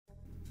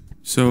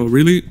So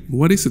really,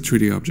 what is a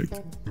 3D object?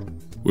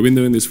 We've been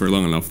doing this for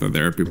long enough that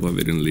there are people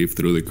that didn't live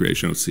through the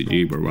creation of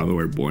CG, but rather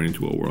were born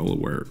into a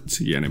world where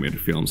CG animated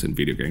films and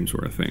video games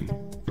were a thing.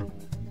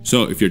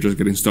 So if you're just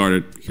getting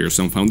started, here's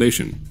some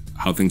foundation,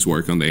 how things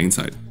work on the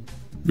inside.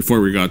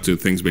 Before we got to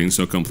things being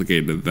so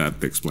complicated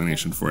that the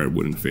explanation for it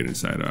wouldn't fit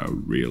inside a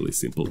really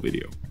simple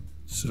video.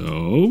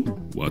 So,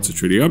 what's a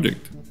 3D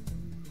object?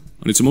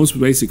 On its most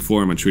basic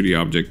form, a 3D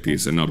object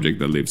is an object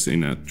that lives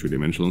in a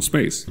three-dimensional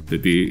space. The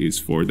D is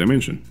for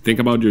dimension. Think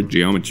about your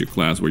geometry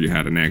class where you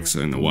had an X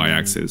and a Y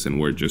axis and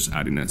we're just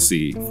adding a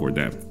C for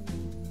depth.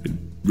 It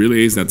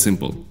really is that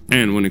simple.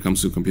 And when it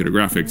comes to computer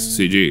graphics,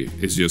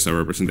 CG is just a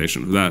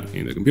representation of that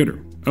in the computer.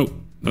 Oh,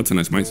 that's a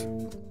nice mice.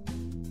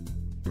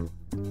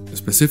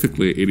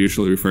 Specifically, it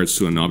usually refers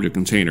to an object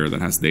container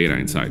that has data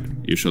inside,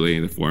 usually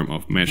in the form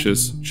of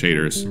meshes,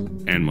 shaders,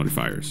 and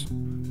modifiers.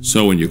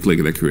 So when you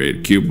click the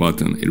Create Cube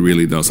button, it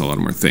really does a lot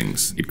more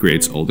things. It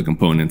creates all the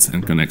components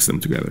and connects them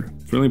together.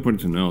 It's really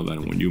important to know that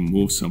when you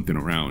move something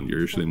around,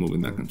 you're usually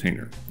moving that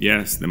container.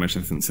 Yes, the mesh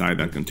that's inside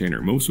that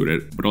container moves with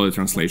it, but all the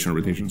translation,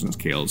 rotations, and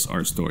scales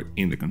are stored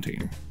in the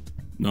container,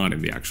 not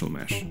in the actual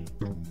mesh.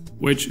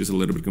 Which is a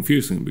little bit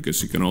confusing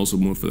because you can also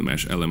move the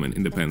mesh element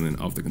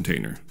independent of the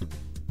container.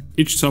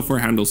 Each software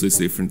handles this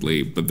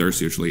differently, but there's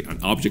usually an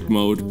object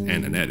mode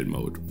and an edit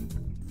mode.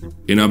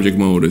 In object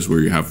mode is where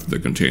you have the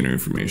container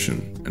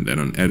information, and then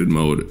on edit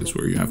mode is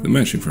where you have the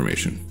mesh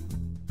information.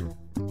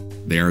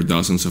 There are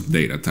dozens of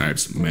data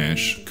types: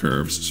 mesh,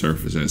 curves,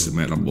 surfaces,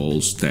 metal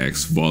balls,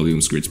 text,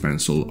 volumes, grid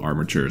pencil,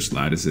 armatures,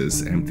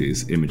 lattices,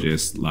 empties,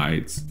 images,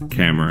 lights,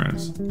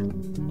 cameras.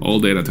 All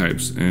data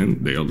types,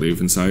 and they all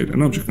live inside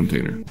an object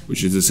container,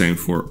 which is the same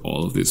for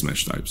all of these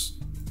mesh types.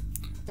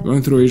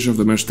 Going through each of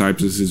the mesh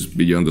types is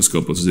beyond the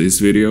scope of this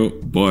video,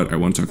 but I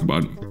want to talk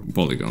about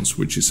polygons,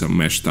 which is a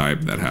mesh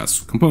type that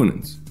has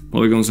components.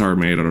 Polygons are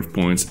made out of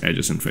points,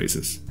 edges, and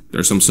faces. There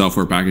are some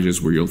software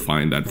packages where you'll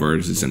find that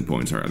vertices and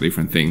points are a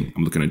different thing.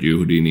 I'm looking at you,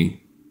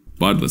 Houdini.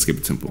 But let's keep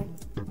it simple.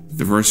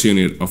 The first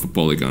unit of a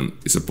polygon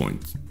is a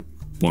point.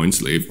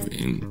 Points live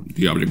in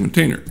the object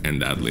container,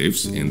 and that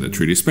lives in the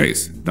 3D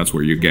space. That's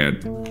where you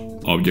get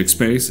object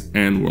space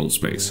and world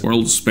space.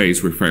 World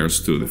space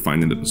refers to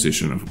defining the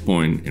position of a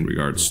point in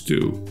regards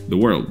to the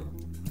world,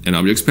 and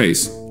object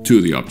space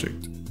to the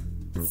object.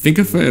 Think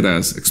of it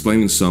as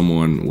explaining to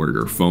someone where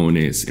your phone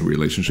is in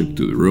relationship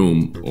to the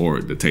room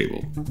or the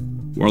table.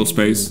 World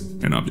space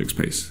and object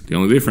space. The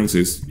only difference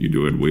is you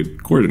do it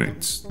with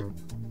coordinates.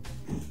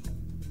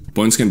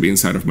 Points can be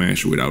inside of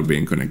mesh without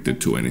being connected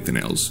to anything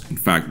else. In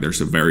fact,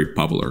 there's a very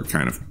popular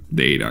kind of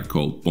data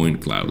called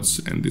point clouds,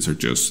 and these are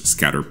just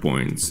scattered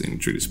points in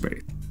 3D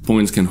space.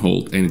 Points can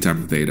hold any type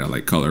of data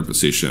like color,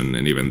 position,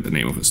 and even the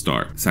name of a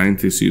star.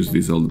 Scientists use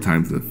these all the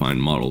time to define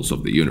models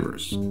of the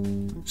universe.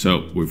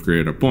 So we've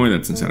created a point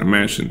that's inside a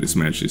mesh, and this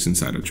mesh is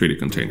inside a 3D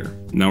container.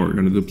 Now we're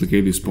going to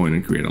duplicate this point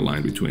and create a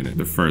line between it,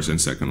 the first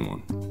and second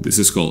one. This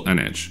is called an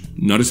edge.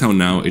 Notice how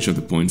now each of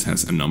the points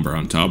has a number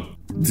on top.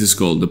 This is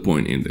called the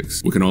point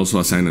index. We can also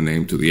assign a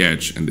name to the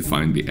edge and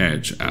define the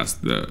edge as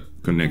the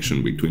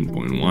connection between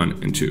point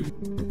 1 and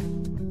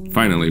 2.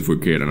 Finally, if we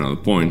create another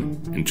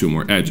point and 2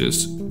 more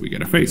edges, we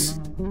get a face,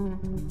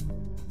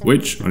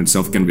 which on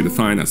itself can be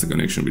defined as the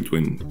connection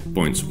between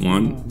points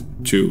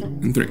 1, 2,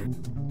 and 3.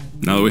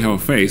 Now that we have a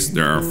face,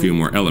 there are a few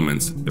more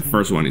elements. The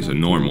first one is a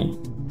normal.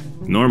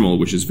 Normal,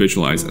 which is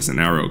visualized as an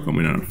arrow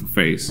coming out of a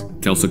face,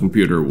 tells the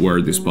computer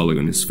where this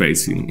polygon is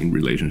facing in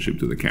relationship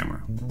to the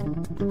camera.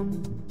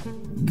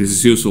 This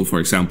is useful, for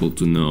example,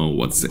 to know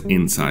what's the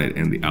inside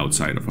and the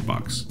outside of a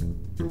box.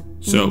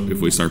 So if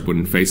we start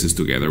putting faces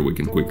together, we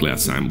can quickly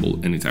assemble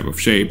any type of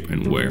shape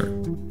and where.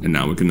 And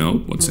now we can know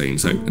what's the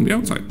inside and the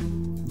outside.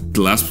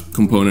 The last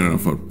component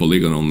of a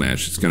polygonal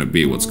mesh is going to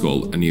be what's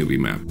called an UV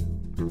map.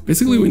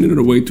 Basically, we needed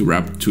a way to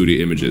wrap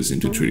 2D images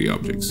into 3D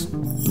objects.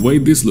 The way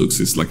this looks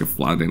is like a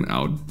flattened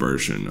out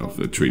version of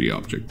the 3D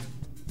object.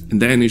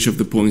 And then each of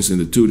the points in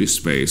the 2D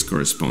space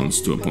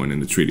corresponds to a point in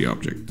the 3D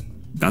object.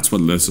 That's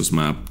what lets us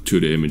map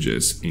 2D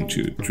images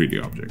into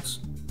 3D objects.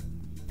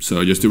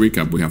 So just to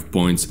recap, we have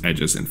points,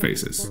 edges, and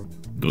faces.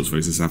 Those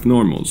faces have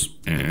normals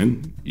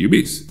and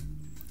UVs.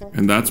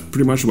 And that's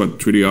pretty much what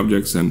 3D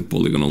objects and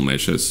polygonal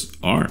meshes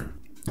are.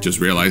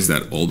 Just realize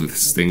that all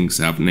these things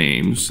have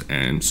names,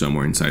 and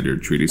somewhere inside your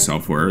 3D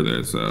software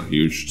there's a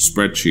huge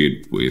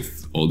spreadsheet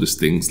with all these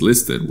things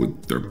listed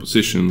with their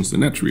positions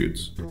and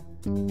attributes.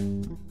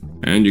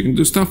 And you can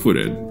do stuff with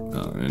it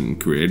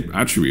and create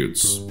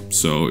attributes.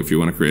 So if you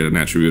want to create an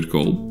attribute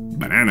called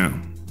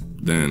banana,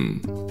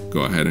 then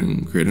go ahead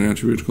and create an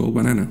attribute called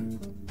banana.